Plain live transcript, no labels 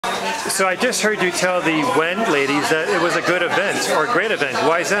So I just heard you tell the WEN ladies that it was a good event or a great event.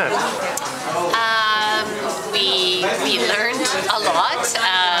 Why is that? We learned a lot.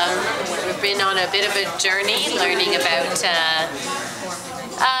 We've been on a bit of a journey learning about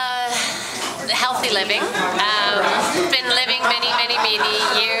healthy living. We've been living many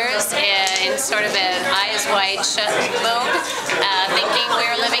years in sort of an eyes wide shut mode, thinking we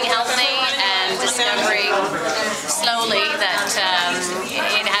were living healthy and discovering slowly that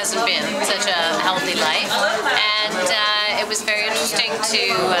it hasn't been such a healthy life. And it was very interesting to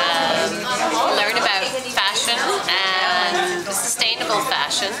learn about fashion and sustainable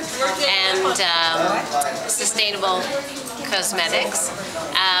fashion and sustainable cosmetics.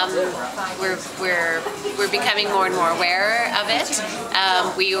 We're becoming more and more aware of it.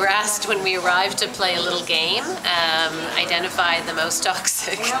 We were asked when we arrived to play a little game, identify the most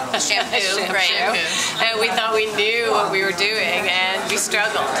toxic shampoo. Right. And we thought we knew what we were doing, and we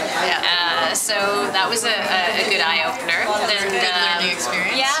struggled. Yeah. So that was a good eye opener. And good learning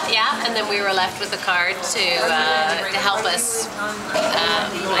experience. Yeah. And then we were left with a card to help us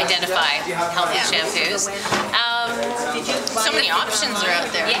identify healthy shampoos. So many options are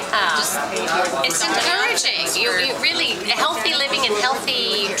out there. Yeah, it's encouraging. You really, healthy living and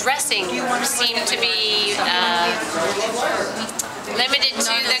healthy dressing seem to be limited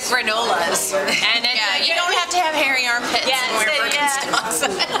to the granolas. And you don't have to have hairy armpits and wear Birkenstocks.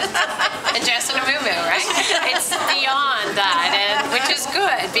 And dress in a muumuu, right? It's beyond that, which is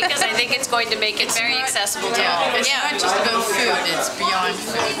good because I think it's going to make it very accessible to all. It's not just about food, it's beyond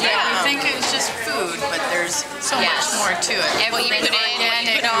food. Yeah. You think it's just food, but there's so much more to it. And what you put in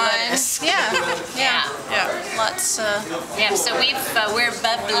and put on. Yeah. Lots. So we're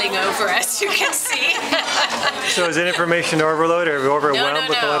bubbling over, as you can see. So is it information overload or overwhelmed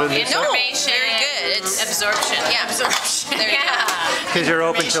with a lot of new stuff? Information. Very good. It's absorption. Yeah, absorption. Because you're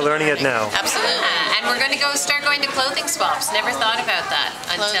open to learning it now. Absolutely. And we're going to start going to clothing swaps. Never thought about that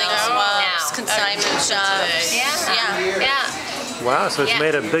until now. Consignment shops. Yeah. Wow, so it's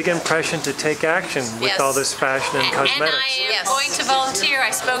made a big impression to take action with all this fashion and cosmetics. And I am going to volunteer. I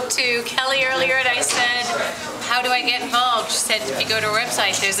spoke to Kelly earlier and I said, how do I get involved? She said, if you go to our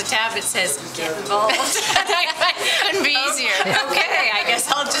website, there's a tab that says, get involved. Couldn't be easier. Okay, I guess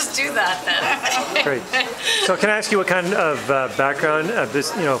I'll just do that then. Great. So can I ask you what kind of background of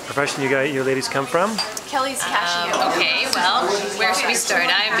this, profession your ladies come from? Kelly's cashier. Okay, well, where should we start?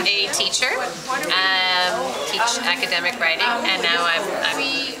 I'm a teacher, teach academic writing, and now I'm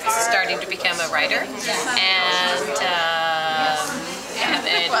starting to become a writer. And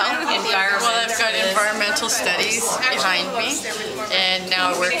I've got environmental studies behind me, and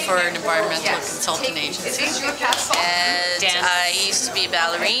now I work for an environmental consulting agency. And I used to be a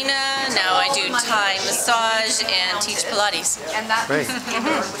ballerina, now I do Thai massage and teach Pilates. Great.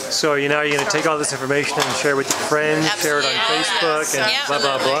 So now you're going to take all this information and share with your friends, share it on Facebook, and blah,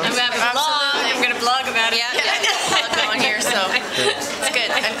 blah, blah. I'm going to have a blog. I'm going to blog about it. Blog going here, so it's good.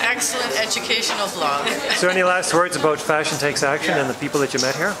 An excellent educational blog. So any last words about Fashion Takes Action and the people that you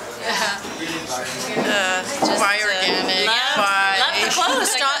met here? Buy organic, love the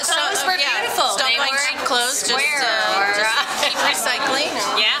clothes. Clothes were beautiful. Stop buying cheap clothes, just keep recycling.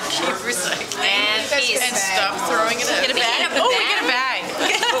 Keep recycling. and stop throwing it out. Get a bag. Oh, we get a bag.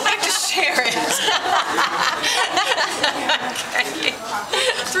 We'll have to share it. Okay.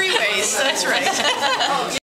 3 ways, that's right.